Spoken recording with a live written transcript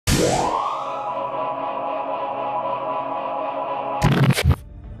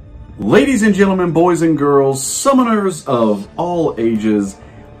Ladies and gentlemen, boys and girls, summoners of all ages,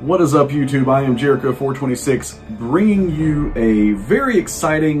 what is up YouTube? I am Jericho426 bringing you a very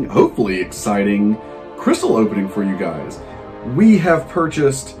exciting, hopefully exciting, crystal opening for you guys. We have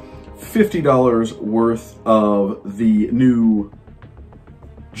purchased $50 worth of the new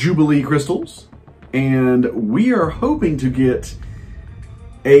Jubilee crystals, and we are hoping to get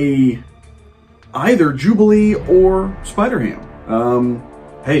either Jubilee or Spider-Ham.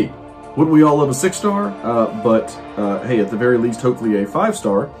 Hey, wouldn't we all love a 6-star? Hey, at the very least, hopefully a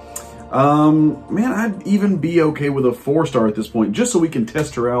 5-star. Man, I'd even be okay with a 4-star at this point, just so we can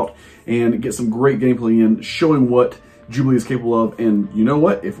test her out and get some great gameplay in, showing what Jubilee is capable of. And you know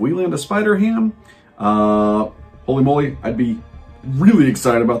what? If we land a Spider-Ham, holy moly, I'd be really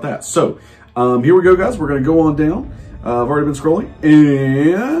excited about that. So, here we go, guys. We're going to go on down. I've already been scrolling.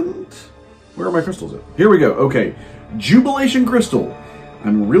 And where are my crystals at? Here we go. Okay, Jubilation crystal.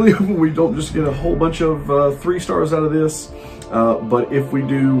 I'm really hoping we don't just get a whole bunch of 3-stars out of this, but if we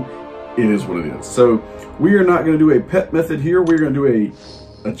do, it is what it is. So we are not going to do a pet method here. We're going to do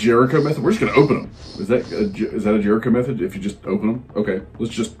a Jericho method. We're just going to open them. Is that a Jericho method? If you just open them, okay.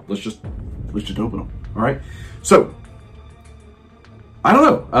 Let's just open them. All right. So I don't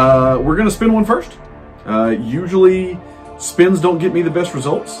know. We're going to spin one first. Usually spins don't get me the best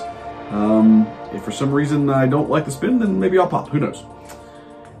results. If for some reason I don't like the spin, then maybe I'll pop. Who knows?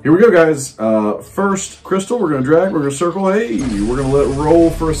 Here we go, guys. First crystal, we're going to drag, we're going to circle. Hey, we're going to let it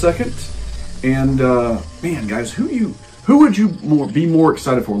roll for a second. And, man, guys, who would you be more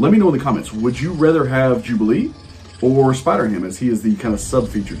excited for? Let me know in the comments. Would you rather have Jubilee or Spider-Ham, as he is the kind of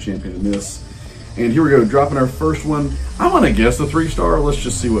sub-feature champion in this? And here we go, dropping our first one. I'm going to guess a 3-star. Let's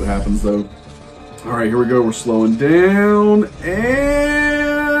just see what happens, though. All right, here we go. We're slowing down.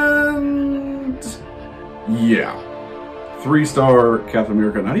 And yeah. 3-star Captain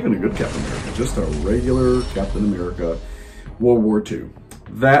America, not even a good Captain America, just a regular Captain America, World War II.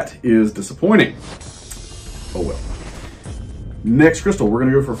 That is disappointing. Oh well. Next crystal, we're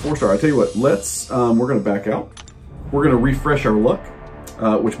gonna go for a 4-star. I tell you what, we're gonna back out. We're gonna refresh our luck,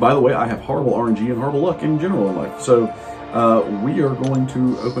 which by the way, I have horrible RNG and horrible luck in general in life. So we are going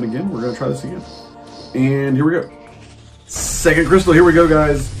to open again. We're gonna try this again. And here we go. Second crystal, here we go,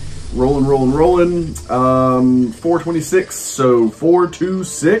 guys. Rolling, rolling, rolling. 426, so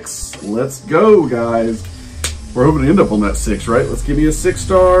 426. Let's go, guys. We're hoping to end up on that 6, right? Let's give me a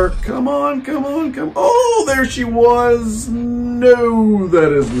 6-star. Come on, come on, come on. Oh, there she was. No,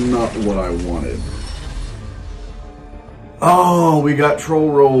 that is not what I wanted. Oh, we got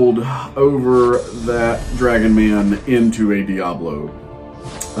troll rolled over that Dragon Man into a Diablo.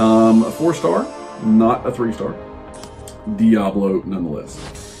 A 4-star, not a 3-star. Diablo, nonetheless.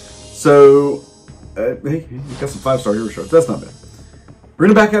 So, hey, we got some 5-star hero shots. That's not bad. We're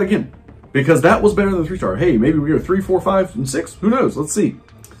going to back out again, because that was better than 3-star. Hey, maybe we go 3, 4, 5, and 6. Who knows? Let's see.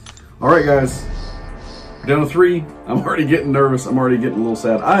 All right, guys. We're down to 3. I'm already getting nervous. I'm already getting a little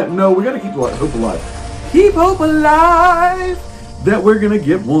sad. No, we got to keep hope alive. Keep hope alive that we're going to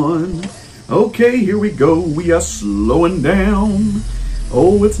get one. Okay, here we go. We are slowing down.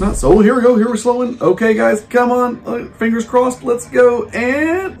 Oh, it's not so. Here we go. Here we're slowing. Okay, guys, come on. Fingers crossed. Let's go.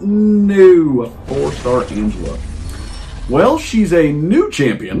 And no, a 4-star Angela. Well, she's a new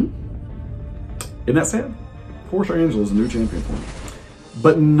champion. Isn't that sad? 4-star Angela is a new champion for me,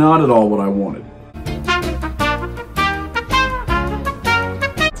 but not at all what I wanted.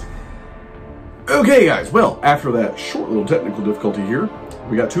 Okay, guys. Well, after that short little technical difficulty here,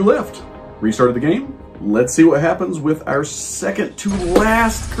 we got 2 left. Restarted the game. Let's see what happens with our second to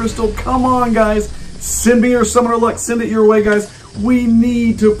last crystal. Come on, guys. Send me your summoner luck. Send it your way, guys. We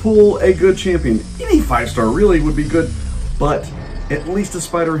need to pull a good champion. Any 5-star really would be good, but at least a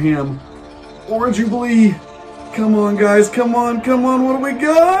Spider-Ham or a Jubilee. Come on, guys. Come on, come on. What do we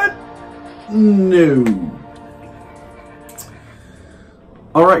got? No.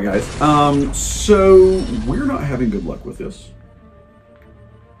 All right, guys. So we're not having good luck with this.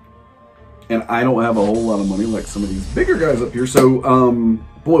 And I don't have a whole lot of money like some of these bigger guys up here. So,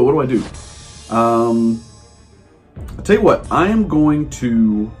 boy, what do? I'll tell you what, I'm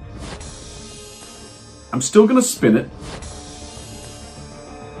still going to spin it.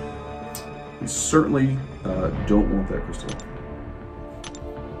 We certainly don't want that crystal.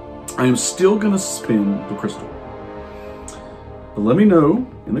 I am still going to spin the crystal. But let me know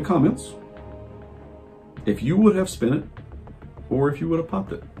in the comments if you would have spin it or if you would have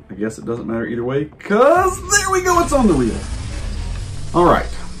popped it. I guess it doesn't matter either way, because there we go, it's on the reel. All right,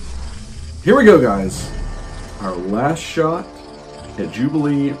 here we go, guys. Our last shot at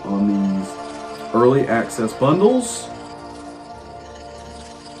Jubilee on these early access bundles.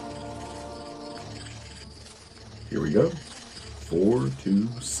 Here we go. 4, 2,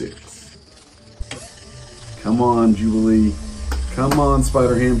 6. Come on, Jubilee. Come on,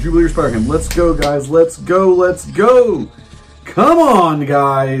 Spider-Ham. Jubilee or Spider-Ham. Let's go, guys. Let's go. Let's go. Come on,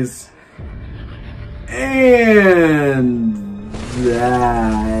 guys. And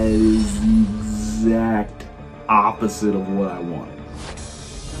that is the exact opposite of what I wanted.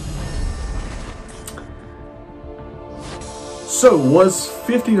 So, was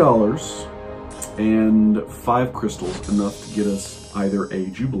 $50 and 5 crystals enough to get us either a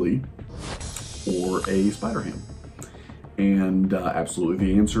Jubilee or a Spider-Ham? And absolutely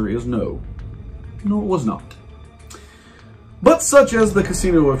the answer is no. No, it was not. But such as the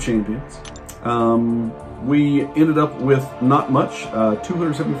Casino of Champions, we ended up with not much.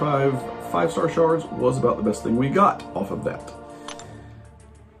 275 5-star shards was about the best thing we got off of that.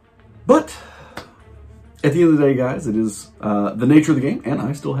 But at the end of the day, guys, it is the nature of the game, and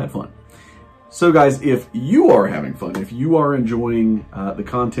I still had fun. So guys, if you are having fun, if you are enjoying the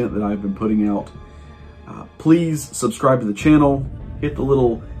content that I've been putting out, please subscribe to the channel, hit the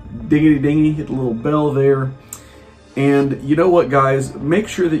little dingity-dingy, hit the little bell there. And you know what, guys? Make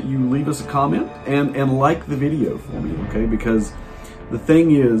sure that you leave us a comment and like the video for me, okay? Because the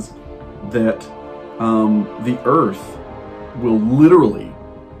thing is that the Earth will literally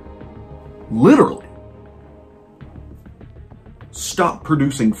stop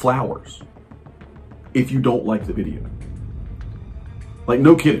producing flowers if you don't like the video. Like,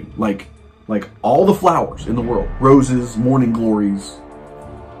 no kidding. Like all the flowers in the world, roses, morning glories,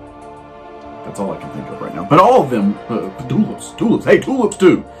 that's all I can think of right now. But all of them, tulips. Hey, tulips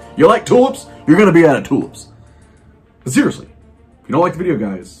too. You like tulips? You're going to be out of tulips. But seriously, if you don't like the video,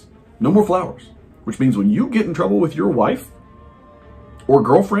 guys, no more flowers. Which means when you get in trouble with your wife or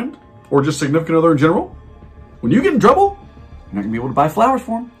girlfriend or just significant other in general, when you get in trouble, you're not going to be able to buy flowers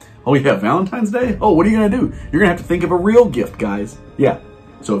for them. Oh yeah, Valentine's Day? Oh, what are you going to do? You're going to have to think of a real gift, guys. Yeah.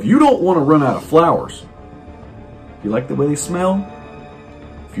 So if you don't want to run out of flowers, if you like the way they smell,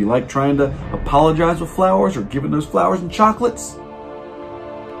 if you like trying to apologize with flowers or giving those flowers and chocolates,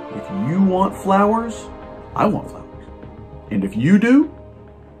 if you want flowers, I want flowers. And if you do,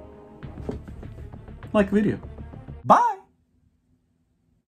 like the video. Bye.